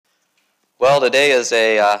Well, today is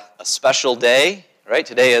a special day, right?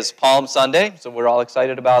 Today is Palm Sunday, so we're all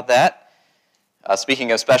excited about that.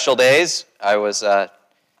 Speaking of special days, I was telling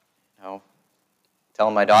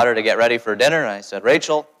my daughter to get ready for dinner, and I said,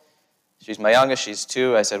 Rachel, she's my youngest, she's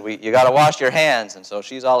 2, I said, you got to wash your hands. And so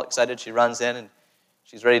she's all excited, she runs in, and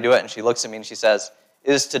she's ready to do it, and she looks at me and she says,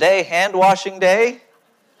 is today hand washing day?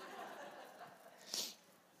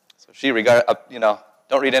 So she don't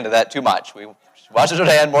read into that too much. She washes her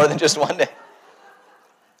hand more than just one day.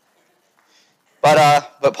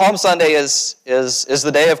 But Palm Sunday is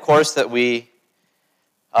the day, of course, that we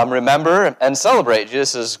remember and celebrate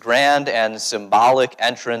Jesus' grand and symbolic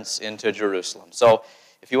entrance into Jerusalem. So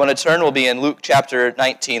if you want to turn, we'll be in Luke chapter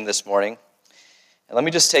 19 this morning. And let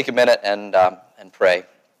me just take a minute and pray.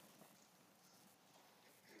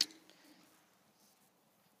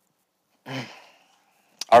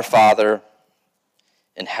 Our Father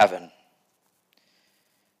in heaven,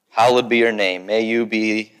 hallowed be your name. May you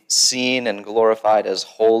be seen and glorified as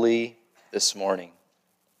holy this morning.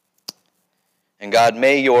 And God,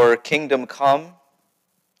 may your kingdom come.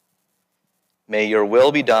 May your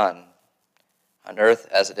will be done on earth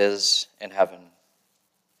as it is in heaven.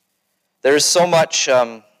 There is so much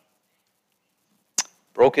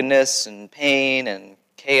brokenness and pain and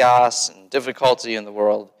chaos and difficulty in the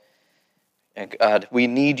world. And God, we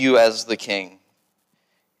need you as the King.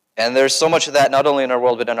 And there's so much of that not only in our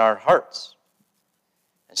world, but in our hearts.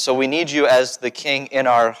 And so we need you as the King in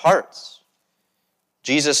our hearts.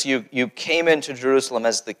 Jesus, you came into Jerusalem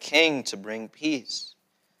as the King to bring peace.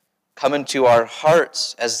 Come into our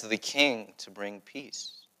hearts as the King to bring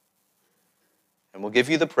peace. And we'll give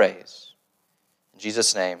you the praise. In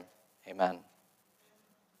Jesus' name, amen.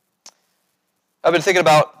 I've been thinking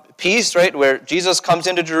about peace, right? Where Jesus comes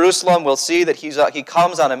into Jerusalem, we'll see that he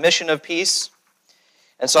comes on a mission of peace.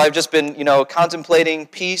 And so I've just been, contemplating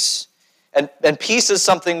peace. And peace is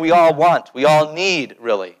something we all want. We all need,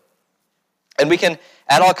 really. And we can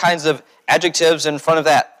add all kinds of adjectives in front of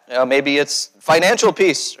that. Maybe it's financial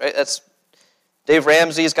peace, right? That's Dave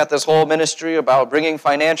Ramsey's got this whole ministry about bringing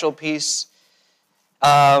financial peace.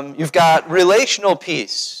 You've got relational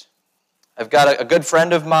peace. I've got a good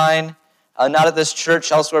friend of mine, not at this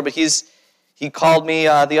church, elsewhere, but he called me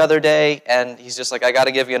the other day, and he's just like, I got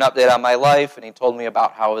to give you an update on my life. And he told me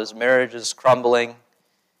about how his marriage is crumbling,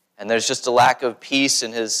 and there's just a lack of peace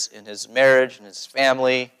in his marriage and his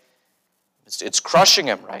family. It's crushing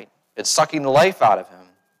him, right? It's sucking the life out of him.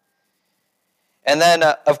 And then,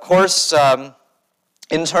 of course,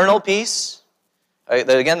 internal peace. Right?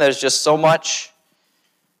 Again, there's just so much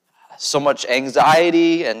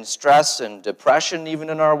anxiety and stress and depression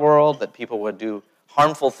even in our world that people would do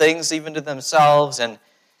harmful things even to themselves. And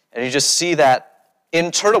you just see that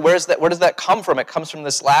internal, where does that come from? It comes from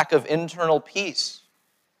this lack of internal peace.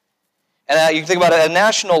 And you can think about it at a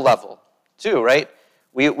national level, too, right?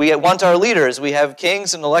 We want our leaders. We have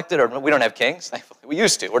kings and elected, or we don't have kings. We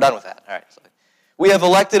used to. We're done with that. All right. So we have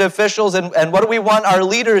elected officials, and what do we want our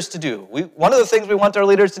leaders to do? One of the things we want our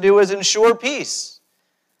leaders to do is ensure peace.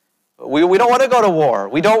 We don't want to go to war.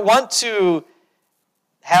 We don't want to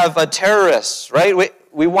have terrorists, right?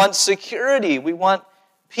 We want security. We want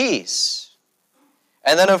peace.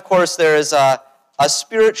 And then, of course, there is a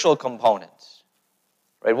spiritual component.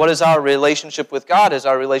 Right? What is our relationship with God? Is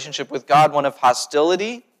our relationship with God one of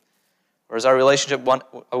hostility? Or is our relationship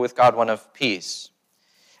with God one of peace?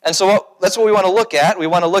 And so that's what we want to look at. We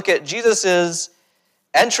want to look at Jesus'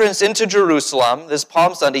 entrance into Jerusalem, this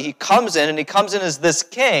Palm Sunday. He comes in as this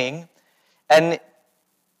king, and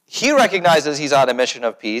he recognizes he's on a mission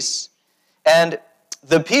of peace, and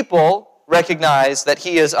the people recognize that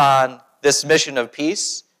he is on this mission of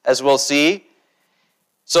peace, as we'll see.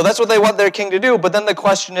 So that's what they want their king to do. But then the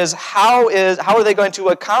question is, how is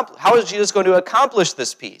Jesus going to accomplish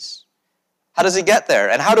this peace? How does he get there?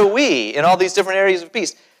 And how do we, in all these different areas of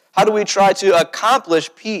peace, how do we try to accomplish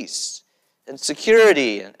peace and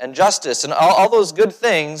security and justice and all those good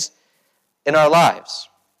things in our lives?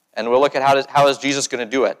 And we'll look at how is Jesus going to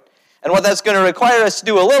do it. And what that's going to require us to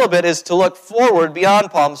do a little bit is to look forward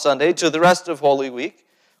beyond Palm Sunday to the rest of Holy Week.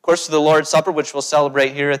 Of course, to the Lord's Supper, which we'll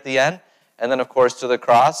celebrate here at the end. And then, of course, to the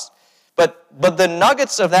cross. But the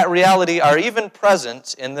nuggets of that reality are even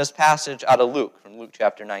present in this passage out of Luke, from Luke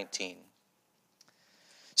chapter 19.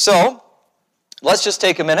 So, let's just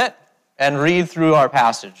take a minute and read through our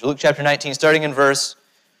passage. Luke chapter 19, starting in verse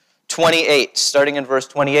 28. Starting in verse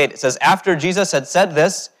 28, it says, After Jesus had said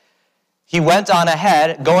this, he went on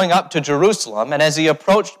ahead, going up to Jerusalem, and as he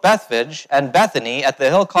approached Bethphage and Bethany at the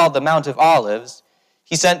hill called the Mount of Olives,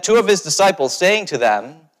 he sent 2 of his disciples, saying to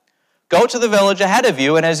them, Go to the village ahead of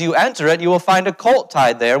you, and as you enter it, you will find a colt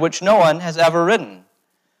tied there, which no one has ever ridden.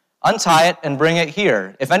 Untie it and bring it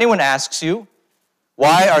here. If anyone asks you,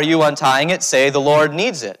 'Why are you untying it?' say, 'The Lord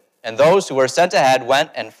needs it.'" And those who were sent ahead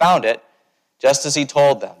went and found it, just as he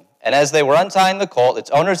told them. And as they were untying the colt,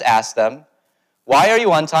 its owners asked them, "Why are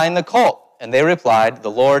you untying the colt?" And they replied,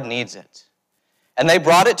 "The Lord needs it." And they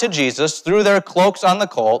brought it to Jesus, threw their cloaks on the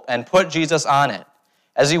colt, and put Jesus on it.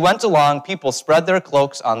 As he went along, people spread their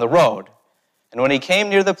cloaks on the road. And when he came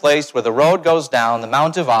near the place where the road goes down, the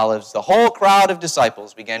Mount of Olives, the whole crowd of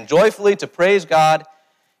disciples began joyfully to praise God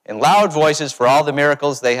in loud voices for all the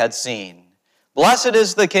miracles they had seen. "Blessed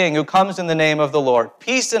is the King who comes in the name of the Lord,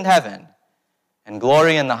 peace in heaven and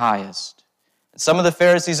glory in the highest." And some of the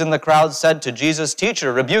Pharisees in the crowd said to Jesus,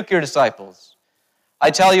 "Teacher, rebuke your disciples."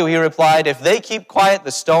 "I tell you," he replied, "if they keep quiet,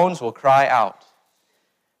 the stones will cry out."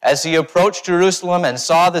 As he approached Jerusalem and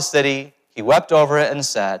saw the city, he wept over it and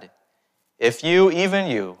said, "If you, even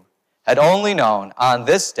you, had only known on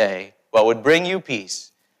this day what would bring you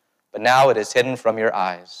peace, but now it is hidden from your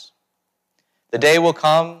eyes. The day will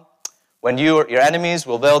come when your enemies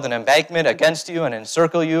will build an embankment against you and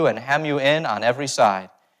encircle you and hem you in on every side.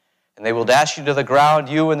 And they will dash you to the ground,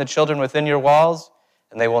 you and the children within your walls,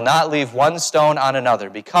 and they will not leave one stone on another,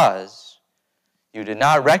 because you did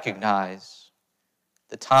not recognize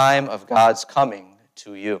the time of God's coming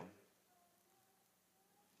to you."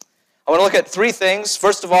 I want to look at three things.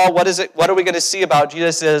 First of all, what are we going to see about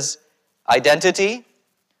Jesus' identity?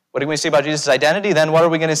 What are we going to see about Jesus' identity? Then what are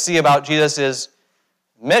we going to see about Jesus'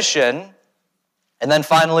 mission? And then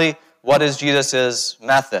finally, what is Jesus'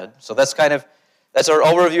 method? So that's our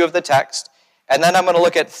overview of the text. And then I'm going to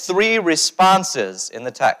look at three responses in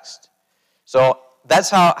the text. So that's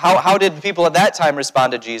how did people at that time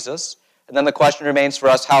respond to Jesus? And then the question remains for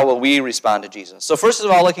us, how will we respond to Jesus? So first of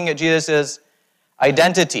all, looking at Jesus'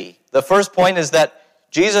 identity. The first point is that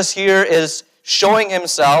Jesus here is showing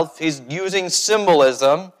himself. He's using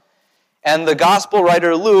symbolism. And the gospel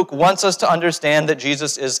writer Luke wants us to understand that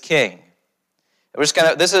Jesus is king. We're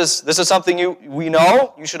just this is something we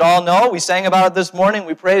know. You should all know. We sang about it this morning.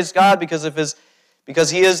 We praise God because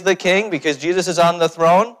he is the king, because Jesus is on the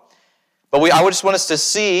throne. But I just want us to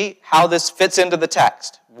see how this fits into the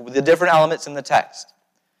text, the different elements in the text.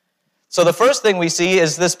 So the first thing we see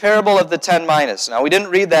is this parable of the 10 minas. Now, we didn't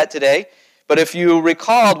read that today, but if you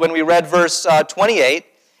recalled when we read verse 28,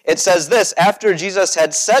 it says this: after Jesus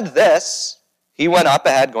had said this, he went up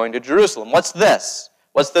ahead going to Jerusalem. What's this?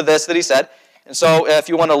 What's the this that he said? And so if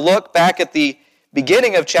you want to look back at the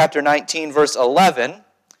beginning of chapter 19, verse 11,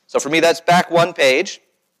 so for me that's back one page,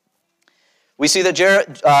 we see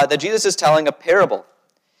that Jesus is telling a parable.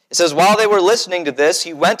 It says, while they were listening to this,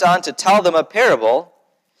 he went on to tell them a parable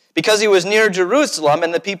because he was near Jerusalem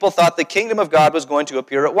and the people thought the kingdom of God was going to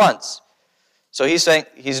appear at once. So he's saying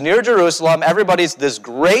he's near Jerusalem. This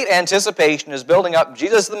great anticipation is building up.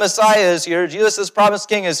 Jesus the Messiah is here. Jesus this promised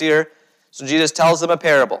king is here. So Jesus tells them a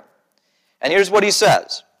parable. And here's what he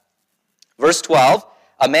says. Verse 12,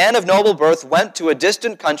 a man of noble birth went to a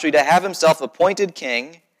distant country to have himself appointed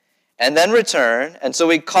king and then return. And so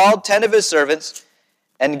he called 10 of his servants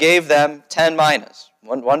and gave them 10 minas,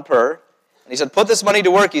 one per. And he said, put this money to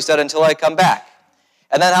work, he said, until I come back.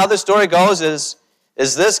 And then how the story goes is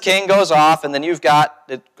this king goes off, and then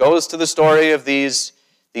it goes to the story of these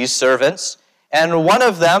servants. And one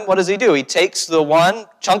of them, what does he do? He takes the one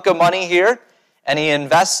chunk of money here, and he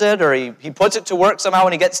invests it, or he puts it to work somehow,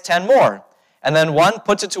 and he gets 10 more. And then one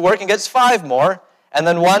puts it to work and gets 5 more. And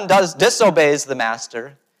then one disobeys the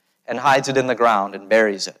master and hides it in the ground and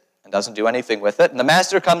buries it and doesn't do anything with it. And the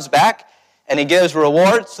master comes back, and he gives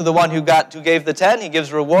rewards to the one who gave the 10. He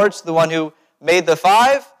gives rewards to the one who made the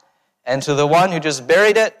 5. And to the one who just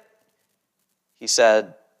buried it, he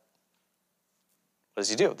said, what does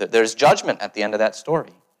he do? There's judgment at the end of that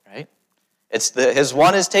story, right? His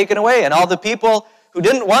one is taken away, and all the people who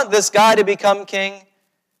didn't want this guy to become king,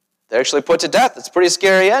 they're actually put to death. It's a pretty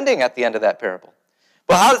scary ending at the end of that parable.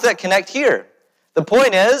 But how does that connect here? The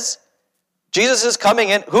point is, Jesus is coming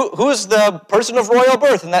in. Who's the person of royal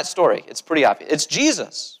birth in that story? It's pretty obvious. It's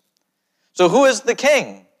Jesus. So who is the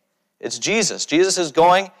king? It's Jesus. Jesus is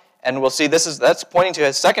going. And we'll see that's pointing to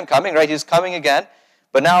his second coming, right? He's coming again.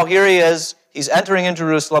 But now here he is. He's entering in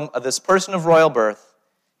Jerusalem, this person of royal birth.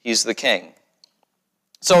 He's the king.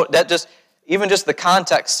 So even just the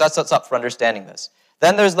context sets us up for understanding this.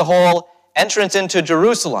 Then there's the whole entrance into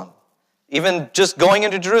Jerusalem. Even just going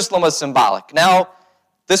into Jerusalem was symbolic. Now,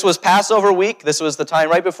 this was Passover week. This was the time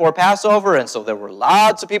right before Passover. And so there were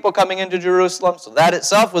lots of people coming into Jerusalem. So that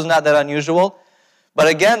itself was not that unusual. But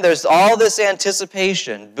again, there's all this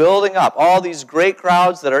anticipation building up, all these great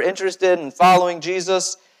crowds that are interested in following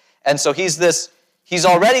Jesus. And so he's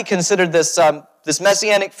already considered this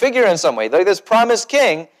messianic figure in some way, like this promised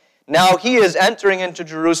king. Now he is entering into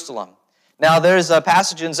Jerusalem. Now there's a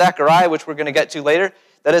passage in Zechariah, which we're going to get to later,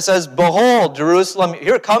 that it says, "Behold, Jerusalem,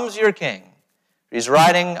 here comes your king. He's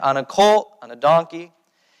riding on a colt, on a donkey."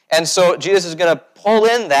 And so Jesus is going to pull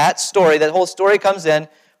in that story. That whole story comes in,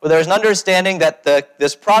 where there's an understanding that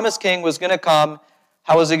this promised king was going to come.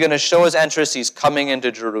 How is he going to show his entrance? He's coming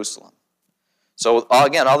into Jerusalem. So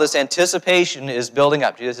again, all this anticipation is building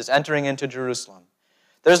up. Jesus is entering into Jerusalem.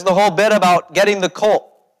 There's the whole bit about getting the colt.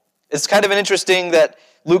 It's kind of interesting that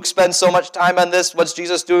Luke spends so much time on this. What's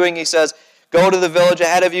Jesus doing? He says, "Go to the village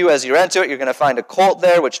ahead of you. As you enter it, you're going to find a colt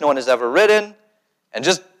there, which no one has ever ridden. And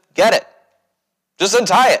just get it. Just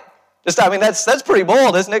untie it." That's pretty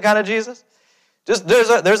bold, isn't it, kind of Jesus? Just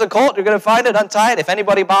there's a colt, you're going to find it, untie it. If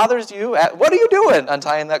anybody bothers you, what are you doing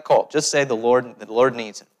untying that colt? Just say the Lord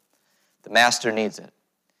needs it. The master needs it.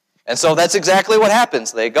 And so that's exactly what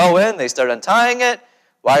happens. They go in, they start untying it.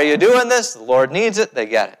 Why are you doing this? The Lord needs it. They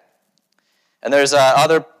get it. And there's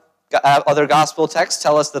other gospel texts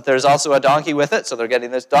tell us that there's also a donkey with it. So they're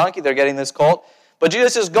getting this donkey, they're getting this colt. But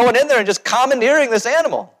Jesus is going in there and just commandeering this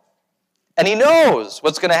animal. And he knows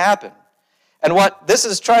what's going to happen. And what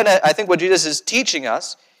Jesus is teaching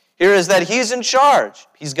us here is that he's in charge.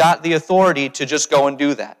 He's got the authority to just go and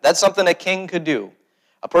do that. That's something a king could do.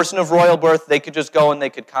 A person of royal birth, they could just go and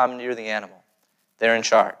they could commandeer the animal. They're in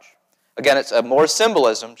charge. Again, it's a more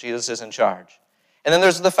symbolism. Jesus is in charge. And then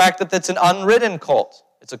there's the fact that it's an unridden colt.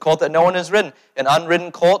 It's a colt that no one has ridden. An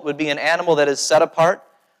unridden colt would be an animal that is set apart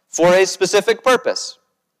for a specific purpose.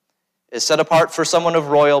 Is set apart for someone of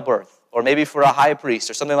royal birth, or maybe for a high priest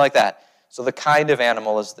or something like that. So the kind of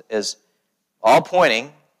animal is all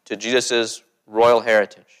pointing to Jesus' royal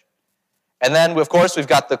heritage. And then, of course, we've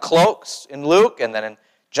got the cloaks in Luke, and then in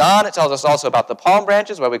John it tells us also about the palm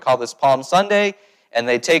branches, why we call this Palm Sunday. And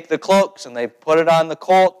they take the cloaks and they put it on the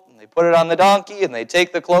colt, and they put it on the donkey, and they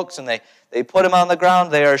take the cloaks and they put him on the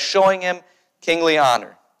ground. They are showing him kingly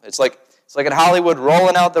honor. It's like in Hollywood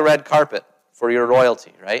rolling out the red carpet for your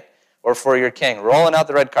royalty, right? Or for your king, rolling out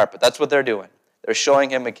the red carpet. That's what they're doing. They're showing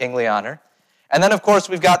him a kingly honor. And then, of course,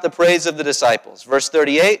 we've got the praise of the disciples. Verse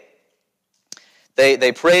 38,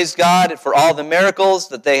 they praised God for all the miracles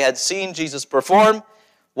that they had seen Jesus perform.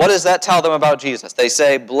 What does that tell them about Jesus? They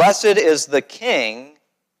say, "Blessed is the King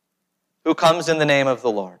who comes in the name of the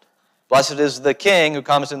Lord." Blessed is the King who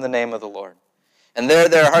comes in the name of the Lord. And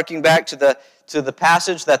they're harking back to the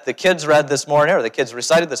passage that the kids read this morning, or the kids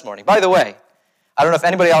recited this morning. By the way, I don't know if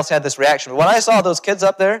anybody else had this reaction, but when I saw those kids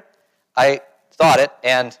up there, I thought it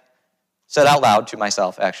and said out loud to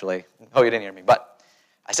myself, actually. Oh, you didn't hear me, but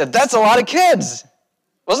I said, "That's a lot of kids."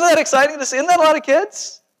 Wasn't that exciting to see? Isn't that a lot of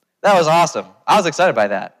kids? That was awesome. I was excited by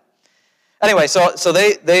that. Anyway, so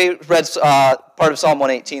they read part of Psalm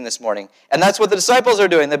 118 this morning, and that's what the disciples are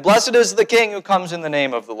doing. The blessed is the King who comes in the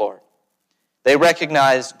name of the Lord. They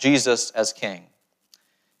recognize Jesus as King.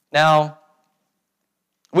 Now,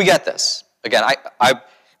 we get this. Again,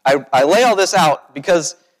 I lay all this out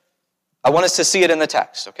because I want us to see it in the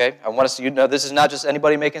text, okay? I want us to know this is not just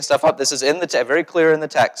anybody making stuff up. This is in the very clear in the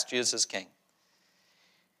text. Jesus is King.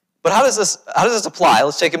 But how does this apply?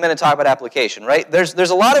 Let's take a minute to talk about application, right? There's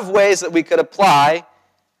a lot of ways that we could apply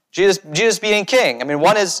Jesus being King. I mean,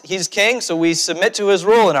 one is he's King, so we submit to his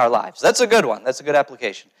rule in our lives. That's a good one. That's a good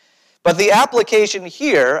application. But the application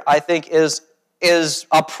here, I think, is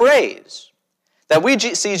a praise. That we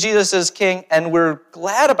see Jesus as King, and we're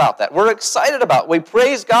glad about that. We're excited about it. We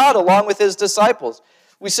praise God along with his disciples.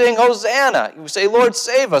 We sing Hosanna. We say, "Lord,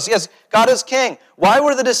 save us." Yes, God is King. Why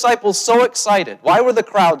were the disciples so excited? Why were the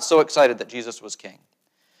crowd so excited that Jesus was King?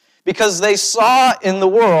 Because they saw in the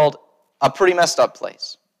world a pretty messed up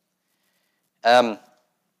place. I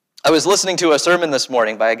was listening to a sermon this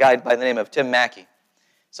morning by a guy by the name of Tim Mackey.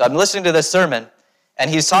 So I'm listening to this sermon, and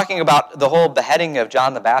he's talking about the whole beheading of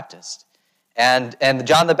John the Baptist. And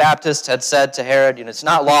John the Baptist had said to Herod, it's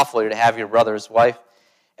not lawful to have your brother's wife.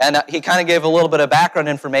 And he kind of gave a little bit of background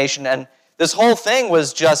information, and this whole thing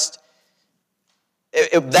was just,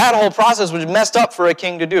 that whole process was messed up for a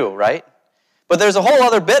king to do, right? But there's a whole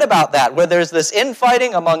other bit about that, where there's this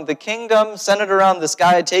infighting among the kingdom centered around this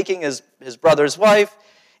guy taking his brother's wife.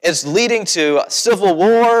 It's leading to civil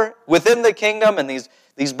war within the kingdom and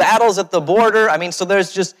these battles at the border. I mean, so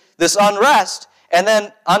there's just this unrest. And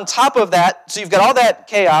then on top of that, so you've got all that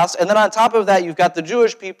chaos, and then on top of that, you've got the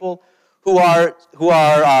Jewish people who are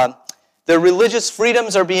their religious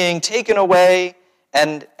freedoms are being taken away,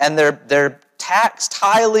 and they're taxed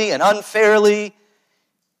highly and unfairly.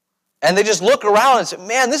 And they just look around and say,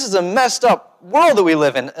 man, this is a messed up world that we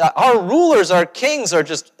live in. Our rulers, our kings are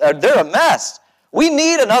just, they're a mess. We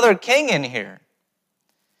need another king in here.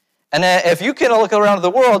 And if you can look around the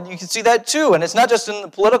world, you can see that too. And it's not just in the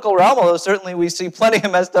political realm, although certainly we see plenty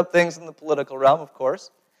of messed up things in the political realm, of course.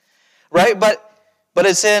 Right? But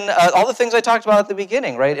it's in all the things I talked about at the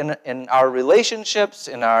beginning, right? In our relationships,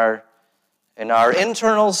 in our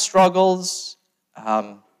internal struggles.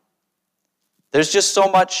 There's just so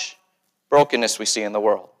much brokenness we see in the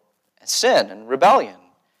world. And sin and rebellion.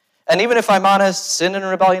 And even if I'm honest, sin and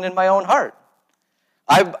rebellion in my own heart.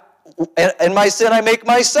 In my sin, I make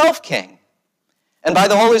myself king. And by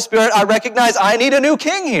the Holy Spirit, I recognize I need a new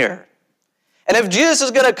king here. And if Jesus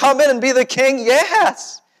is going to come in and be the king,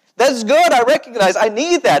 yes, that's good. I recognize I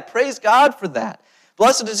need that. Praise God for that.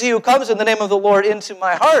 Blessed is he who comes in the name of the Lord into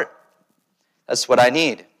my heart. That's what I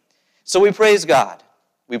need. So we praise God.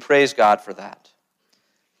 We praise God for that.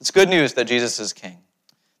 It's good news that Jesus is king.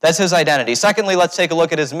 That's his identity. Secondly, let's take a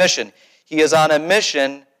look at his mission. He is on a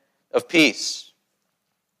mission of peace.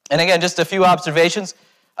 And again, just a few observations.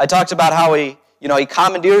 I talked about how he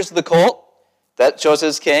commandeers the colt. That shows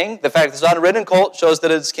his king. The fact that it's not a ridden colt shows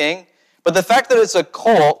that it's king. But the fact that it's a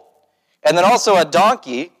colt, and then also a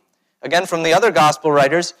donkey, again from the other gospel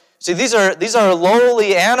writers, see, these are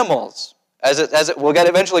lowly animals. We'll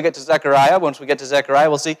eventually get to Zechariah. Once we get to Zechariah,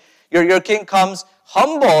 we'll see your king comes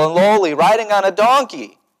humble and lowly, riding on a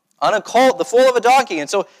donkey, on a colt, the foal of a donkey. And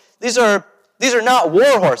so these are not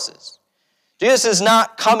war horses. Jesus is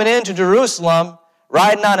not coming into Jerusalem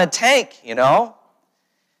riding on a tank, Now,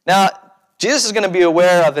 Jesus is going to be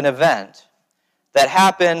aware of an event that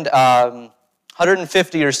happened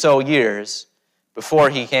 150 or so years before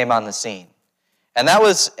he came on the scene. And that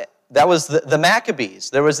was the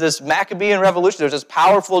Maccabees. There was this Maccabean revolution. There was this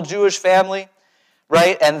powerful Jewish family,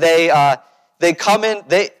 right? And they come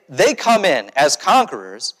in as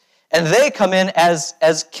conquerors, and they come in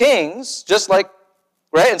as kings, just like,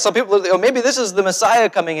 right? And some people, maybe this is the Messiah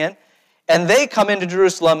coming in, and they come into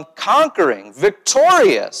Jerusalem conquering,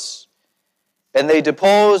 victorious, and they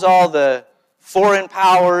depose all the foreign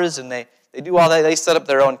powers, and they do all that. They set up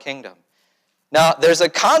their own kingdom. Now, there's a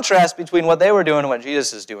contrast between what they were doing and what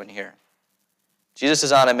Jesus is doing here. Jesus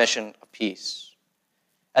is on a mission of peace.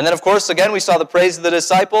 And then, of course, again, we saw the praise of the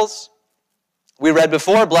disciples. We read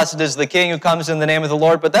before, blessed is the King who comes in the name of the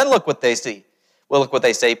Lord. But then look what they see. Well, look what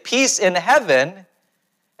they say. Peace in heaven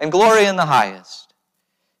and glory in the highest.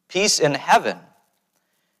 Peace in heaven.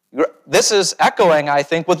 This is echoing, I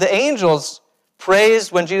think, what the angels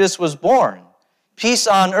praised when Jesus was born. Peace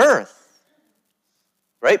on earth.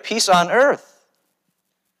 Right? Peace on earth.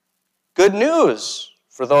 Good news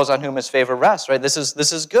for those on whom his favor rests, right? This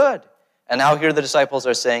is good. And now here the disciples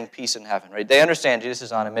are saying peace in heaven, right? They understand Jesus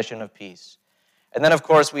is on a mission of peace. And then, of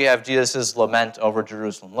course, we have Jesus' lament over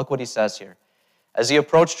Jerusalem. Look what he says here. As he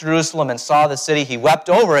approached Jerusalem and saw the city, he wept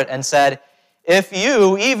over it and said, if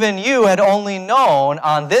you, even you, had only known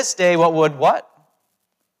on this day what would what?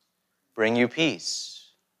 Bring you peace.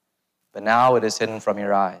 But now it is hidden from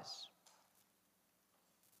your eyes.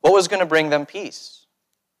 What was going to bring them peace?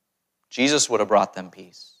 Jesus would have brought them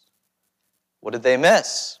peace. What did they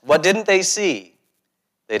miss? What didn't they see?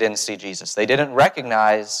 They didn't see Jesus. They didn't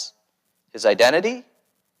recognize his identity.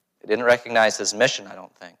 They didn't recognize his mission, I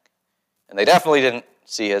don't think. And they definitely didn't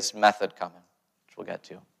see his method coming, which we'll get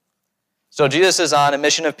to. So Jesus is on a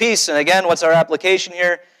mission of peace. And again, what's our application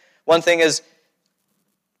here? One thing is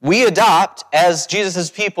we adopt, as Jesus'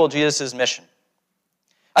 people, Jesus' mission.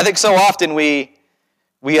 I think so often we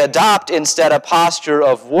adopt instead a posture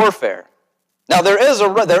of warfare. Now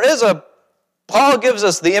Paul gives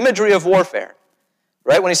us the imagery of warfare,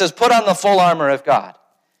 right? When he says, put on the full armor of God.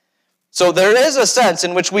 So there is a sense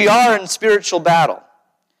in which we are in spiritual battle,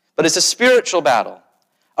 but it's a spiritual battle.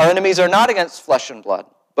 Our enemies are not against flesh and blood,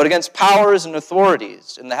 but against powers and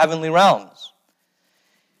authorities in the heavenly realms.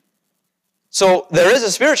 So there is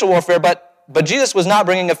a spiritual warfare, but Jesus was not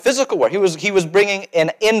bringing a physical war. He was bringing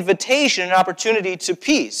an invitation, an opportunity to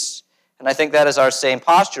peace. And I think that is our same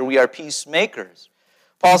posture. We are peacemakers.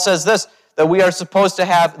 Paul says this, that we are supposed to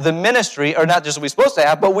have the ministry, or not just we're supposed to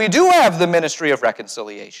have, but we do have the ministry of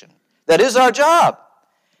reconciliation. That is our job.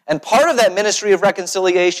 And part of that ministry of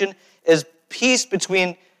reconciliation is peace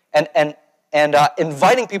between, and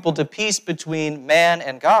inviting people to peace between man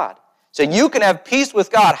and God. So you can have peace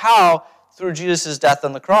with God. How? Through Jesus' death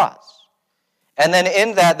on the cross. And then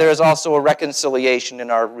in that, there is also a reconciliation in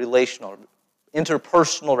our relational,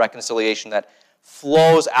 interpersonal reconciliation that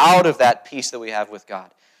flows out of that peace that we have with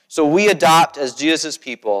God. So we adopt, as Jesus'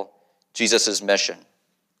 people, Jesus' mission.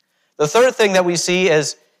 The third thing that we see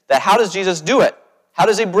is that how does Jesus do it? How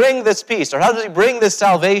does he bring this peace? Or how does he bring this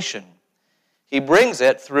salvation? He brings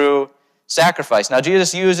it through sacrifice. Now,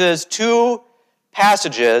 Jesus uses two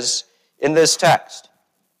passages in this text.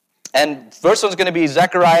 And the first one's going to be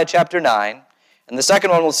Zechariah chapter 9. And the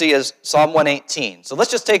second one we'll see is Psalm 118. So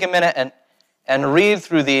let's just take a minute and read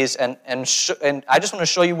through these. And I just want to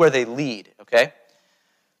show you where they lead, okay?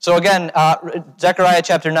 So again, Zechariah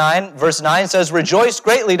chapter 9, verse 9 says, "Rejoice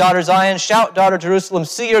greatly, daughter Zion. Shout, daughter Jerusalem.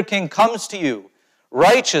 See, your king comes to you,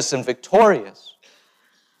 righteous and victorious,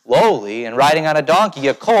 lowly and riding on a donkey,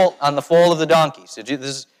 a colt on the foal of the donkey." So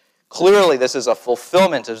this is a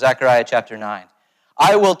fulfillment of Zechariah chapter 9.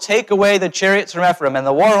 "I will take away the chariots from Ephraim and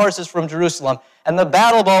the war horses from Jerusalem, and the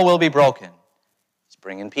battle bow will be broken." He's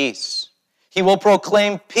bringing peace. "He will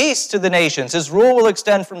proclaim peace to the nations. His rule will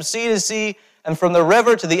extend from sea to sea and from the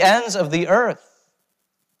river to the ends of the earth.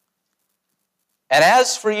 And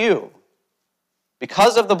as for you,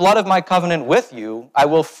 because of the blood of my covenant with you, I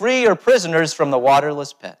will free your prisoners from the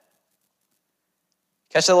waterless pit."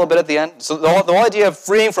 Catch that a little bit at the end? So the whole idea of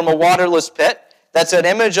freeing from a waterless pit, that's an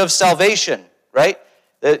image of salvation, right?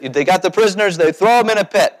 They got the prisoners, they throw them in a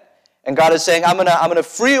pit. And God is saying, I'm gonna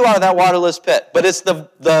free you out of that waterless pit. But it's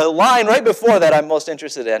the line right before that I'm most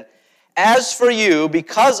interested in. "As for you,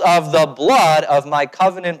 because of the blood of my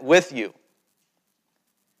covenant with you."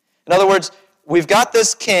 In other words, we've got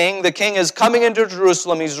this king. The king is coming into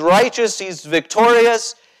Jerusalem. He's righteous. He's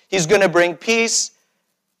victorious. He's going to bring peace.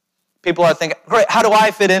 People are thinking, great, how do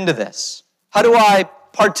I fit into this? How do I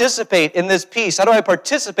participate in this peace? How do I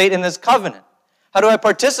participate in this covenant? How do I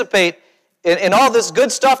participate in all this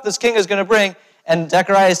good stuff this king is going to bring? And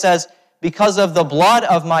Zechariah says, "Because of the blood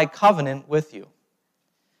of my covenant with you."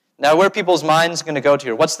 Now, where are people's minds going to go to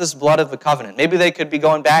here? What's this blood of the covenant? Maybe they could be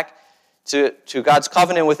going back to God's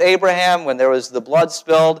covenant with Abraham when there was the blood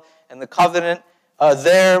spilled, and the covenant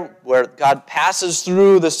there where God passes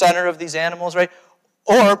through the center of these animals, right?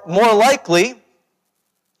 Or more likely,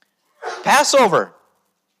 Passover.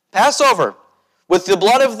 Passover with the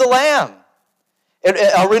blood of the lamb.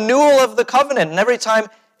 A renewal of the covenant. And every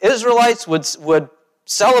time Israelites would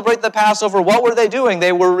celebrate the Passover, what were they doing?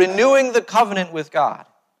 They were renewing the covenant with God.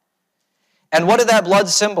 And what did that blood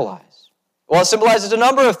symbolize? Well, it symbolizes a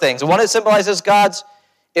number of things. One, it symbolizes God's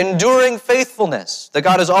enduring faithfulness, that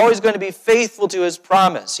God is always going to be faithful to his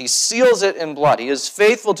promise. He seals it in blood. He is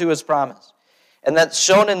faithful to his promise. And that's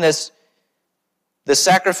shown in this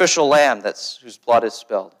sacrificial lamb whose blood is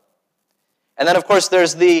spilled. And then, of course,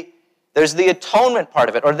 there's the atonement part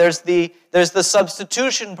of it, or there's the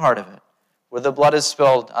substitution part of it, where the blood is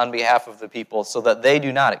spilled on behalf of the people so that they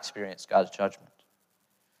do not experience God's judgment.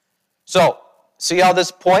 So, see how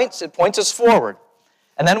this points? It points us forward.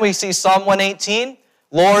 And then we see Psalm 118,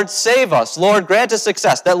 "Lord, save us. Lord, grant us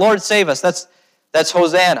success." That "Lord, save us," that's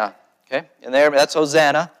Hosanna. Okay? And there, that's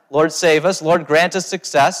Hosanna. Lord, save us. Lord, grant us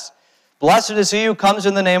success. "Blessed is he who comes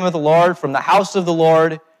in the name of the Lord. From the house of the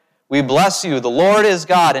Lord, we bless you. The Lord is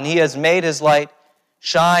God, and he has made his light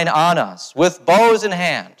shine on us." With bows in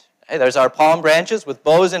hand. Hey, there's our palm branches with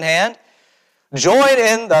bows in hand. Join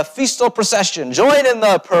in the festal procession. Join in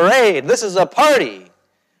the parade. This is a party.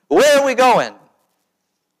 Where are we going?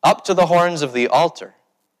 Up to the horns of the altar.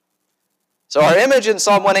 So our image in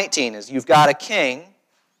Psalm 118 is you've got a king,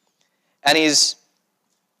 and he's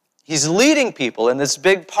leading people in this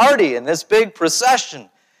big party, in this big procession.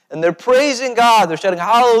 And they're praising God. They're shouting,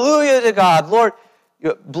 "Hallelujah to God. Lord,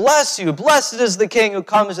 bless you. Blessed is the king who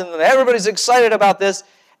comes in." Everybody's excited about this.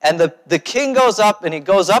 And the king goes up, and he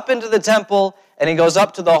goes up into the temple, and he goes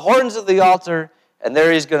up to the horns of the altar, and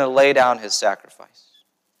there he's going to lay down his sacrifice.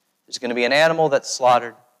 There's going to be an animal that's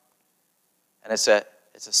slaughtered. And it's a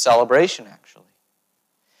celebration, actually.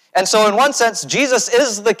 And so in one sense, Jesus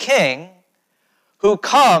is the king who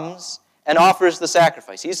comes and offers the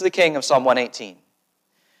sacrifice. He's the king of Psalm 118.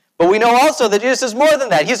 But we know also that Jesus is more than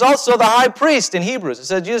that. He's also the high priest in Hebrews. It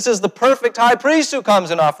says Jesus is the perfect high priest who comes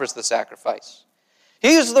and offers the sacrifice.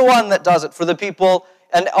 He's the one that does it for the people.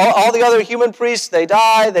 And all the other human priests, they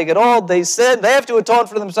die, they get old, they sin, they have to atone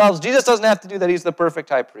for themselves. Jesus doesn't have to do that. He's the perfect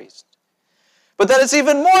high priest. But then it's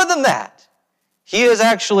even more than that. He is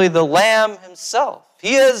actually the Lamb himself.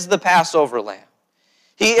 He is the Passover Lamb.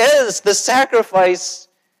 He is the sacrifice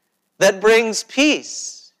that brings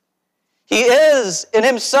peace. He is in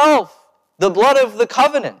himself the blood of the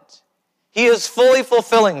covenant. He is fully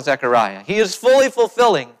fulfilling Zechariah. He is fully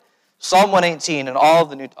fulfilling Psalm 118 and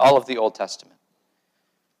all of the Old Testament.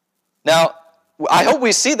 Now, I hope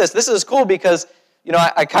we see this. This is cool because,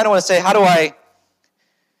 I kind of want to say, how do I,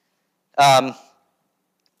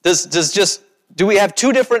 do we have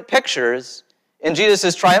two different pictures in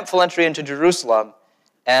Jesus' triumphal entry into Jerusalem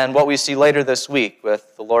and what we see later this week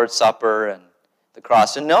with the Lord's Supper and the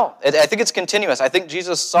cross. And no, I think it's continuous. I think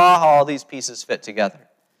Jesus saw how all these pieces fit together.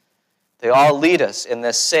 They all lead us in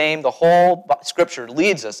this same, the whole Scripture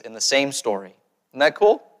leads us in the same story. Isn't that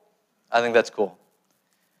cool? I think that's cool.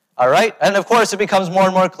 All right, and of course it becomes more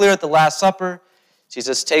and more clear at the Last Supper.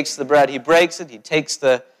 Jesus takes the bread, he breaks it, he takes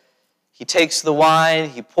the wine,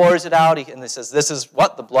 he pours it out, and he says, this is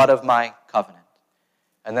what? The blood of my covenant.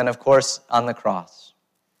 And then, of course, on the cross,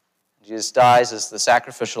 Jesus dies as the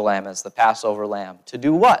sacrificial lamb, as the Passover lamb. To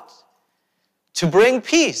do what? To bring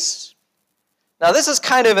peace. Now, this is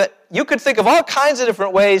kind of you could think of all kinds of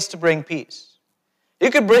different ways to bring peace. You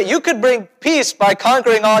could bring peace by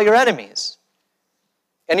conquering all your enemies.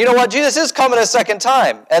 And you know what? Jesus is coming a second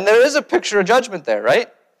time. And there is a picture of judgment there, right?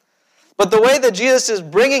 But the way that Jesus is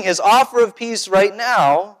bringing his offer of peace right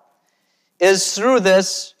now is through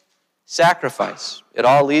this sacrifice. It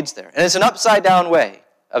all leads there. And it's an upside-down way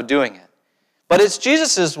of doing it. But it's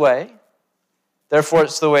Jesus' way. Therefore,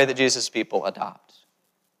 it's the way that Jesus' people adopt.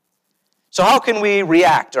 So how can we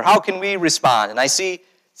react, or how can we respond? And I see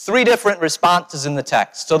three different responses in the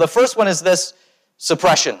text. So the first one is this: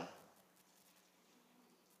 suppression.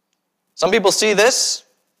 Some people see this,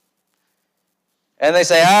 and they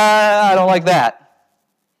say, I don't like that.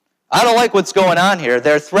 I don't like what's going on here.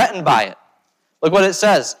 They're threatened by it. Look what it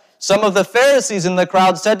says. Some of the Pharisees in the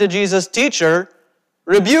crowd said to Jesus, "Teacher,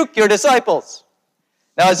 rebuke your disciples."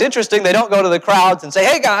 Now it's interesting, they don't go to the crowds and say,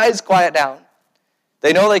 "Hey guys, quiet down."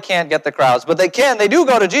 They know they can't get the crowds, but they do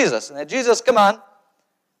go to Jesus. And they, "Jesus, come on,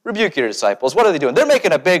 rebuke your disciples." What are they doing? They're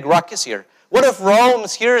making a big ruckus here. What if Rome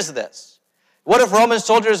hears this? What if Roman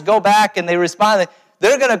soldiers go back and they respond?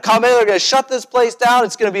 They're going to come in, they're going to shut this place down,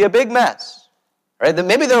 it's going to be a big mess. Right?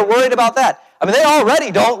 Maybe they're worried about that. I mean, they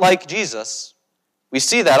already don't like Jesus. We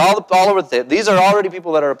see that all over the. These are already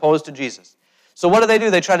people that are opposed to Jesus. So what do?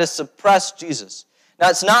 They try to suppress Jesus. Now,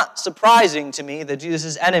 it's not surprising to me that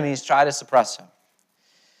Jesus' enemies try to suppress him.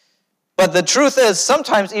 But the truth is,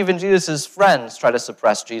 sometimes even Jesus' friends try to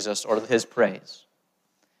suppress Jesus or his praise.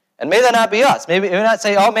 And may that not be us. Maybe not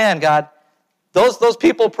say, "Oh man, God, those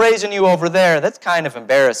people praising you over there, that's kind of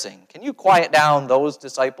embarrassing. Can you quiet down those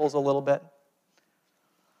disciples a little bit?"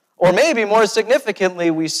 Or maybe more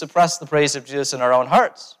significantly, we suppress the praise of Jesus in our own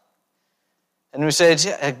hearts. And we say,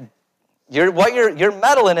 you're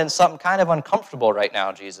meddling in something kind of uncomfortable right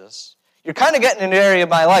now, Jesus. You're kind of getting in an area of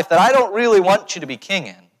my life that I don't really want you to be king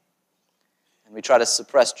in. And we try to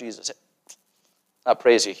suppress Jesus. Not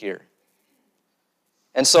praise you here.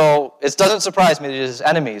 And so it doesn't surprise me that Jesus'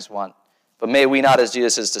 enemies want, but may we not, as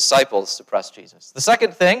Jesus' disciples, suppress Jesus. The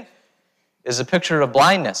second thing is a picture of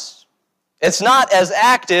blindness. It's not as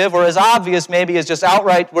active or as obvious maybe as just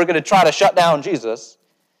outright, we're going to try to shut down Jesus.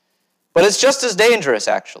 But it's just as dangerous,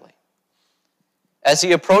 actually. As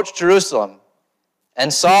he approached Jerusalem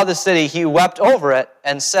and saw the city, he wept over it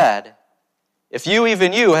and said, "If you,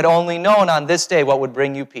 even you, had only known on this day what would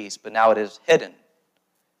bring you peace, but now it is hidden.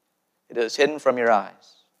 It is hidden from your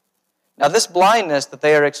eyes." Now, this blindness that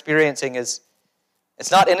they are experiencing it's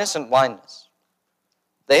not innocent blindness.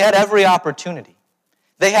 They had every opportunity.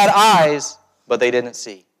 They had eyes, but they didn't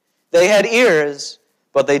see. They had ears,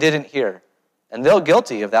 but they didn't hear. And they're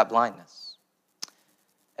guilty of that blindness.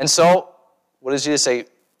 And so, what does Jesus say?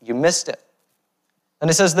 You missed it.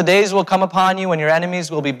 And it says, "The days will come upon you when your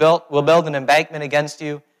enemies will build an embankment against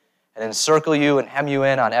you and encircle you and hem you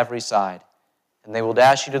in on every side. And they will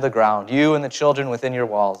dash you to the ground, you and the children within your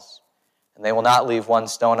walls. And they will not leave one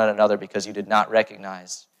stone on another because you did not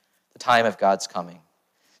recognize the time of God's coming."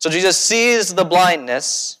 So Jesus sees the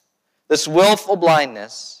blindness, this willful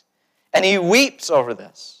blindness, and he weeps over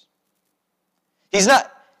this. He's not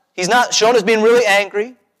shown as being really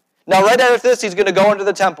angry. Now, right after this, he's going to go into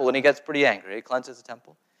the temple, and he gets pretty angry. He cleanses the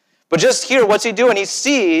temple. But just here, what's he doing? He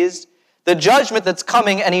sees the judgment that's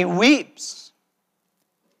coming, and he weeps.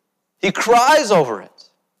 He cries over it.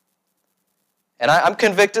 And I'm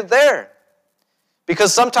convicted there.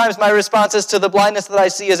 Because sometimes my responses to the blindness that I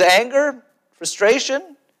see is anger,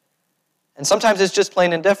 frustration, and sometimes it's just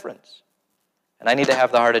plain indifference. And I need to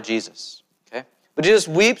have the heart of Jesus. Okay? But Jesus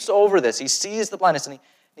weeps over this. He sees the blindness, and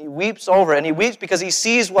he weeps over it. And he weeps because he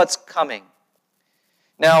sees what's coming.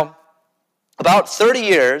 Now, about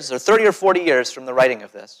 30 or 40 years from the writing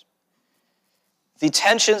of this, the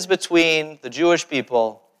tensions between the Jewish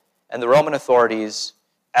people and the Roman authorities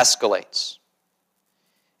escalates.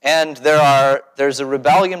 And there's a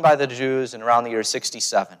rebellion by the Jews in around the year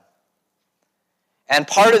 67. And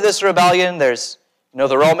part of this rebellion, the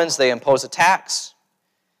Romans, they impose a tax,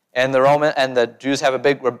 and the Jews have a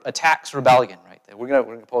big tax rebellion, right? We're going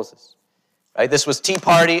to impose this. right? This was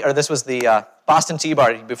the Boston Tea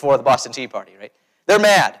Party before the Boston Tea Party, right? They're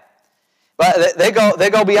mad. But they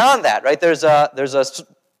go beyond that, right? There's a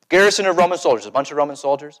garrison of Roman soldiers, a bunch of Roman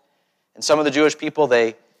soldiers, and some of the Jewish people,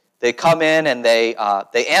 they come in and they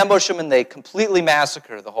ambush them and they completely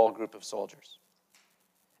massacre the whole group of soldiers.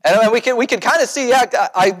 And we can kind of see,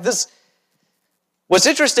 what's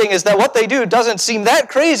interesting is that what they do doesn't seem that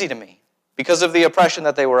crazy to me because of the oppression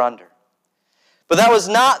that they were under. But that was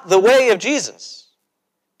not the way of Jesus.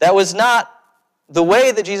 That was not the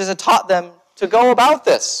way that Jesus had taught them to go about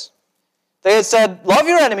this. They had said, love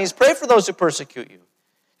your enemies, pray for those who persecute you.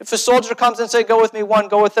 If a soldier comes and says, go with me one,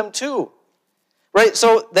 go with them two. Right?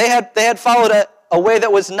 So they had followed a way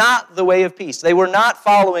that was not the way of peace. They were not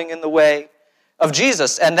following in the way of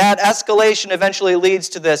Jesus. And that escalation eventually leads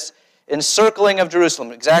to this encircling of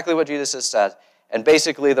Jerusalem, exactly what Jesus has said. And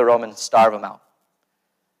basically the Romans starve them out.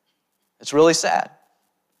 It's really sad.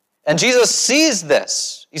 And Jesus sees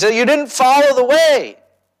this. He said, you didn't follow the way.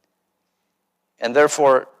 And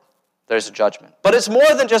therefore, there's a judgment. But it's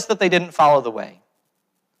more than just that they didn't follow the way.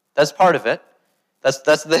 That's part of it.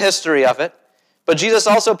 That's the history of it. But Jesus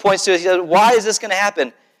also points to it. He said, why is this going to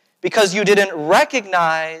happen? Because you didn't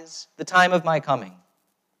recognize the time of my coming.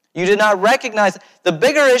 You did not recognize. The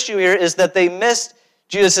bigger issue here is that they missed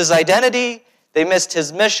Jesus' identity, they missed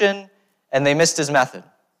his mission, and they missed his method.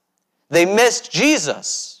 They missed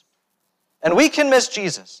Jesus. And we can miss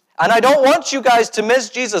Jesus. And I don't want you guys to miss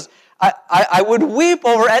Jesus. I would weep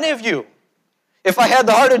over any of you. If I had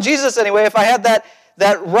the heart of Jesus anyway, if I had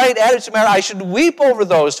that right attitude, I should weep over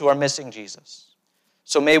those who are missing Jesus.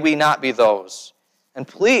 So may we not be those. And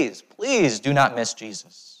please, please do not miss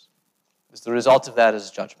Jesus. Because the result of that is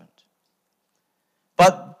judgment.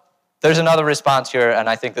 But there's another response here, and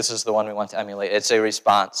I think this is the one we want to emulate. It's a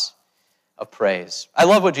response of praise. I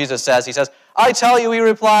love what Jesus says. He says, I tell you, he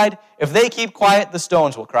replied, if they keep quiet, the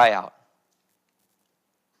stones will cry out.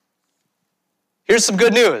 Here's some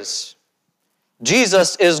good news.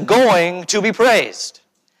 Jesus is going to be praised.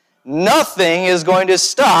 Nothing is going to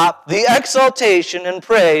stop the exaltation and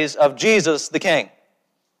praise of Jesus the King.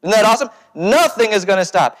 Isn't that awesome? Nothing is going to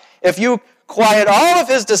stop. If you quiet all of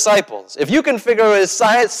his disciples, if you can figure out his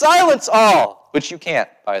silence all, which you can't,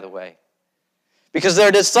 by the way, because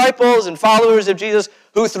they're disciples and followers of Jesus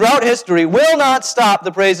who throughout history will not stop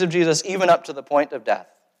the praise of Jesus even up to the point of death.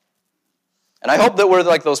 And I hope that we're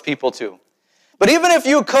like those people too. But even if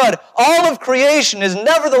you could, all of creation is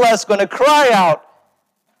nevertheless going to cry out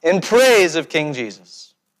in praise of King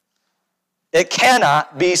Jesus. It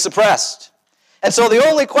cannot be suppressed. And so the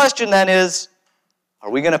only question then is, are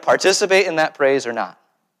we going to participate in that praise or not?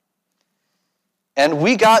 And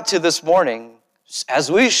we got to this morning,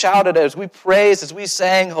 as we shouted, as we praised, as we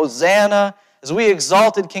sang Hosanna, as we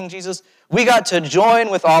exalted King Jesus, we got to join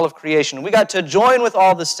with all of creation. We got to join with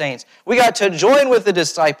all the saints. We got to join with the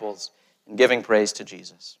disciples in giving praise to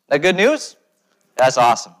Jesus. Is that good news? That's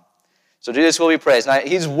awesome. So Jesus will be praised. Now,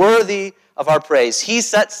 he's worthy of our praise. He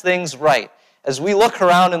sets things right. As we look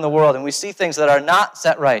around in the world and we see things that are not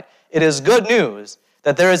set right, it is good news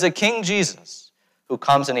that there is a King Jesus who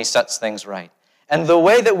comes and he sets things right. And the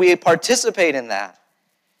way that we participate in that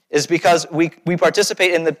is because we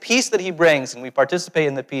participate in the peace that he brings, and we participate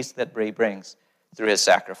in the peace that he brings through his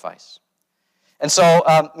sacrifice. And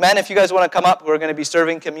so, men, if you guys want to come up, we're going to be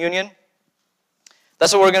serving communion.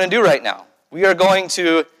 That's what we're going to do right now. We are going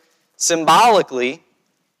to symbolically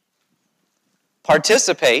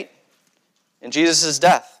participate in Jesus'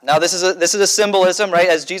 death. Now, this is a symbolism, right?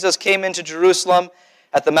 As Jesus came into Jerusalem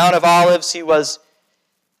at the Mount of Olives, he was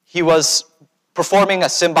performing a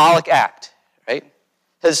symbolic act, right?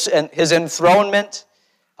 His enthronement,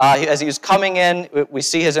 as he was coming in, we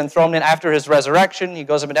see his enthronement after his resurrection. He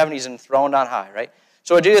goes up into heaven, he's enthroned on high, right?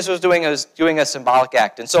 So what Jesus was doing a symbolic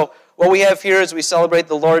act. And so what we have here as we celebrate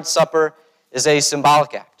the Lord's Supper is a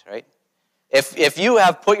symbolic act, right? If you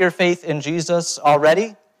have put your faith in Jesus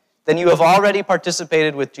already, then you have already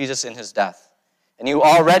participated with Jesus in his death. And you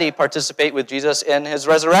already participate with Jesus in his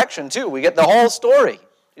resurrection too. We get the whole story,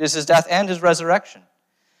 Jesus' death and his resurrection.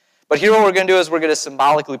 But here what we're going to do is we're going to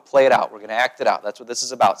symbolically play it out. We're going to act it out. That's what this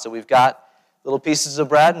is about. So we've got little pieces of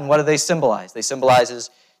bread, and what do they symbolize? They symbolize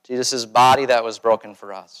Jesus' body that was broken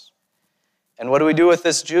for us. And what do we do with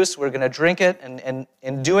this juice? We're going to drink it, and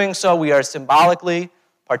in doing so, we are symbolically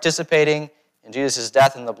participating in Jesus'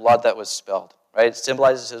 death and the blood that was spilled. Right? It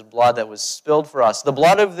symbolizes his blood that was spilled for us. The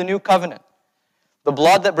blood of the new covenant. The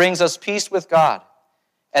blood that brings us peace with God.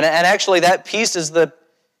 And actually that peace is the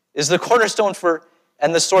cornerstone for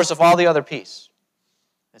and the source of all the other peace.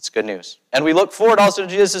 It's good news. And we look forward also to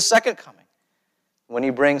Jesus' second coming when he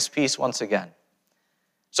brings peace once again.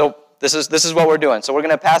 So this is what we're doing. So we're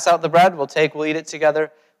going to pass out the bread. We'll eat it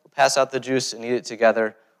together. We'll pass out the juice and eat it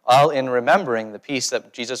together, all in remembering the peace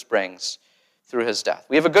that Jesus brings through his death.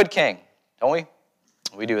 We have a good king, don't we?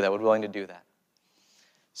 We do that. We're willing to do that.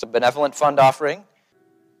 So benevolent fund offering.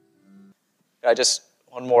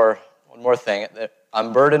 One more thing.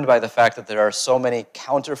 I'm burdened by the fact that there are so many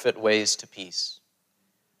counterfeit ways to peace.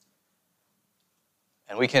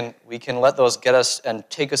 And we can let those get us and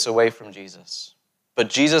take us away from Jesus. But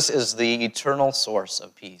Jesus is the eternal source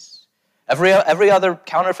of peace. Every other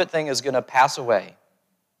counterfeit thing is going to pass away.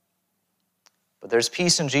 But there's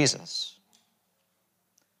peace in Jesus.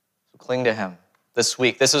 So cling to him this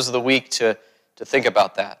week. This is the week to think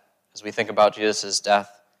about that as we think about Jesus'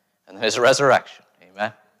 death and his resurrection.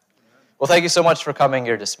 Amen. Well, thank you so much for coming.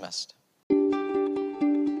 You're dismissed.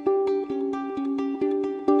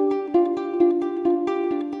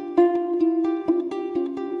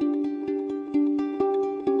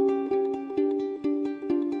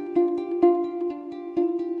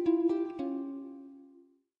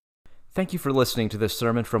 Thank you for listening to this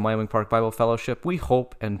sermon from Wyoming Park Bible Fellowship. We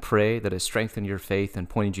hope and pray that it strengthened your faith and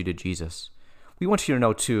pointed you to Jesus. We want you to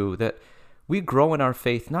know, too, that we grow in our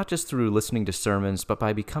faith not just through listening to sermons, but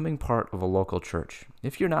by becoming part of a local church.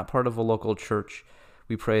 If you're not part of a local church,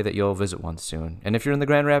 we pray that you'll visit one soon. And if you're in the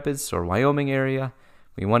Grand Rapids or Wyoming area,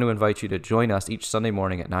 we want to invite you to join us each Sunday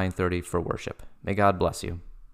morning at 9:30 for worship. May God bless you.